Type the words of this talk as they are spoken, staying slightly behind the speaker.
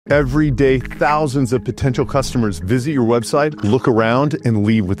Every day, thousands of potential customers visit your website, look around, and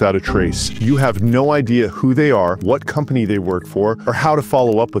leave without a trace. You have no idea who they are, what company they work for, or how to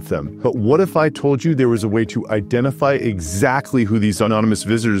follow up with them. But what if I told you there was a way to identify exactly who these anonymous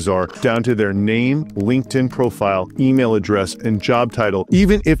visitors are, down to their name, LinkedIn profile, email address, and job title,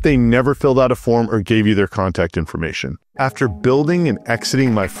 even if they never filled out a form or gave you their contact information? After building and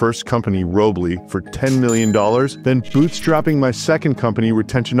exiting my first company, Robly, for $10 million, then bootstrapping my second company,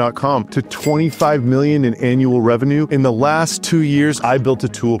 Retention.com, to $25 million in annual revenue, in the last 2 years, I built a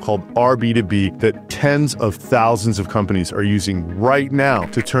tool called RB2B that tens of thousands of companies are using right now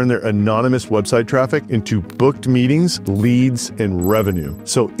to turn their anonymous website traffic into booked meetings, leads, and revenue.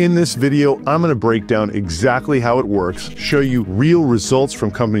 So in this video, I'm going to break down exactly how it works, show you real results from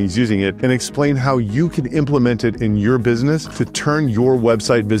companies using it, and explain how you can implement it in your business to turn your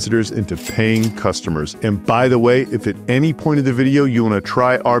website visitors into paying customers. And by the way, if at any point of the video you want to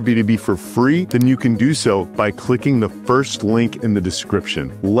try RB2B for free, then you can do so by clicking the first link in the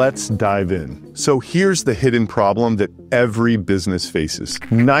description. Let's dive in. So here's the hidden problem that every business faces.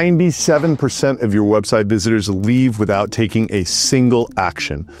 97% of your website visitors leave without taking a single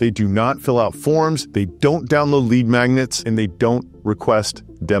action. They do not fill out forms, they don't download lead magnets, and they don't request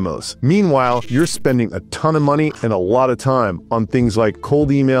demos. Meanwhile, you're spending a ton of money and a lot of time on things like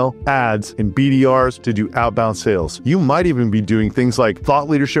cold email, ads, and BDRs to do outbound sales. You might even be doing things like thought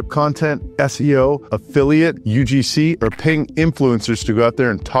leadership content, SEO, affiliate, UGC, or paying influencers to go out there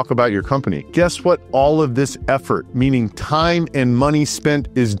and talk about your company. Guess what all of this effort, meaning time and money spent,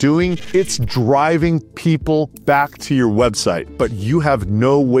 is doing? It's driving people back to your website, but you have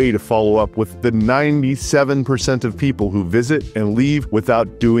no way to follow up with the 97% of people who visit and leave without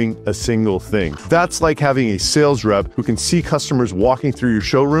doing a single thing. That's like having a sales rep who can see customers walking through your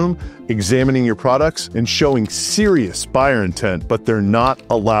showroom, examining your products, and showing serious buyer intent, but they're not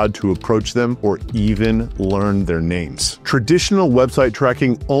allowed to approach them or even learn their names. Traditional website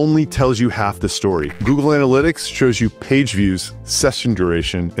tracking only tells you half the story. Google Analytics shows you page views, session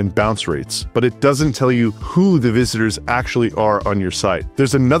duration, and bounce rates, but it doesn't tell you who the visitors actually are on your site.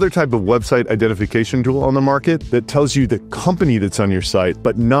 There's another type of website identification tool on the market that tells you the company that's on your site,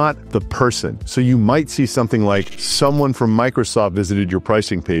 but not the person. So you might see something like someone from Microsoft visited your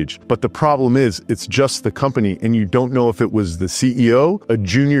pricing page, but the problem is it's just the company and you don't know if it was the CEO, a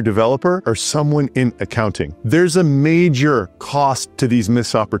junior developer, or someone in accounting. There's a major cost to these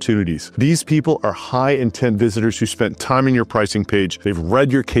missed opportunities. These people are high intent visitors who spent time in your pricing page, they've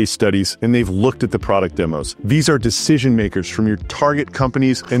read your case studies, and they've looked at the product demos. These are decision makers from your target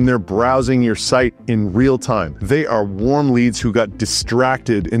companies and they're browsing your site in real time. They are warm leads who got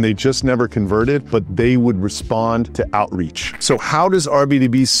distracted and they just never converted, but they would respond to outreach. So how does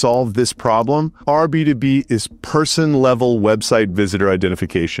RB2B solve this problem? RB2B is person-level website visitor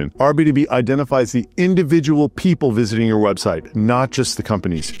identification. RB2B identifies the individual people visiting your website, not just the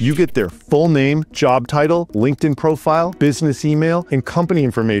companies. You get their full name, job title, LinkedIn profile, business email, and company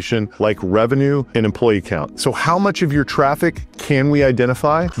information like revenue and employee count. So how much of your traffic can we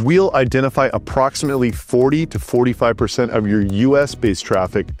identify? We'll identify approximately 40 to 45% of your US-based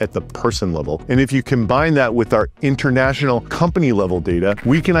traffic at the person level. And if you combine that with our international company level data,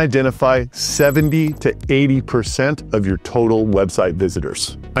 we can identify 70 to 80% of your total website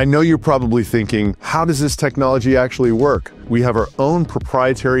visitors. I know you're probably thinking, how does this technology actually work? We have our own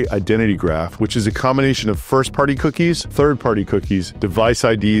proprietary identity graph, which is a combination of first-party cookies, third-party cookies, device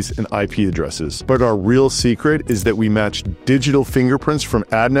IDs, and IP addresses. But our real secret is that we match digital fingerprints from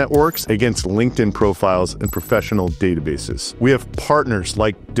ad networks against LinkedIn profiles and professional databases. We have partners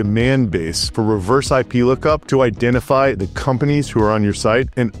like Demandbase for reverse IP lookup to identify the companies who are on your site,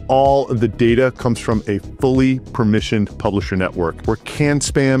 and all of the data comes from a fully permissioned publisher network. We're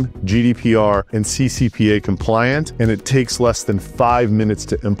CAN-SPAM, GDPR, and CCPA compliant, and it takes less than 5 minutes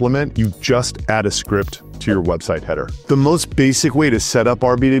to implement. You just add a script to your website header. The most basic way to set up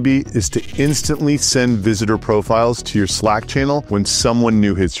RB2B is to instantly send visitor profiles to your Slack channel when someone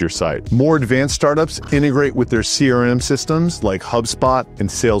new hits your site. More advanced startups integrate with their CRM systems like HubSpot and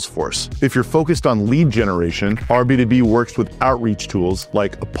Salesforce. If you're focused on lead generation, RB2B works with outreach tools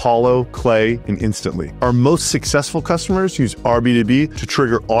like Apollo, Clay, and Instantly. Our most successful customers use RB2B to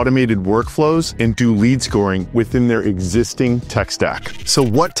trigger automated workflows and do lead scoring within their existing tech stack. So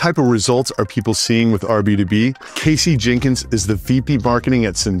what type of results are people seeing with RB2B? RB2B. Casey Jenkins is the VP Marketing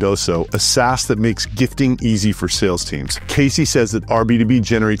at Sendoso, a SaaS that makes gifting easy for sales teams. Casey says that RB2B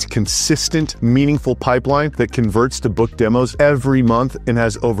generates consistent, meaningful pipeline that converts to book demos every month and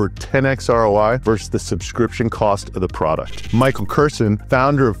has over 10x ROI versus the subscription cost of the product. Michael Kurson,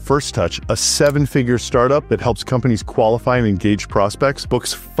 founder of First Touch, a 7-figure startup that helps companies qualify and engage prospects,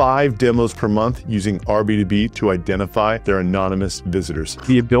 books 5 demos per month using RB2B to identify their anonymous visitors.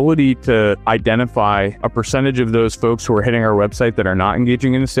 The ability to identify a percentage of those folks who are hitting our website that are not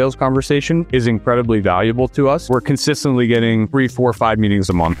engaging in a sales conversation is incredibly valuable to us. We're consistently getting 3, 4, 5 meetings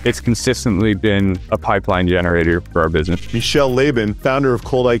a month. It's consistently been a pipeline generator for our business. Michelle Laban, founder of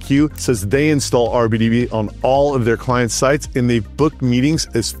Cold IQ, says they install RB2B on all of their client sites and they've booked meetings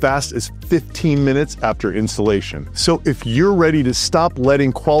as fast as 15 minutes after installation. So if you're ready to stop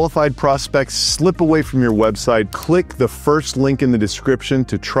letting qualified prospects slip away from your website, click the first link in the description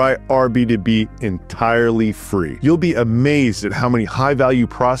to try RB2B entirely free. You'll be amazed at how many high-value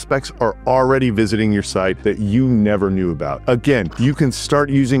prospects are already visiting your site that you never knew about. Again, you can start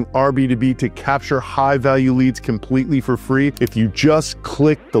using RB2B to capture high-value leads completely for free if you just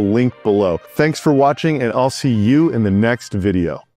click the link below. Thanks for watching, and I'll see you in the next video.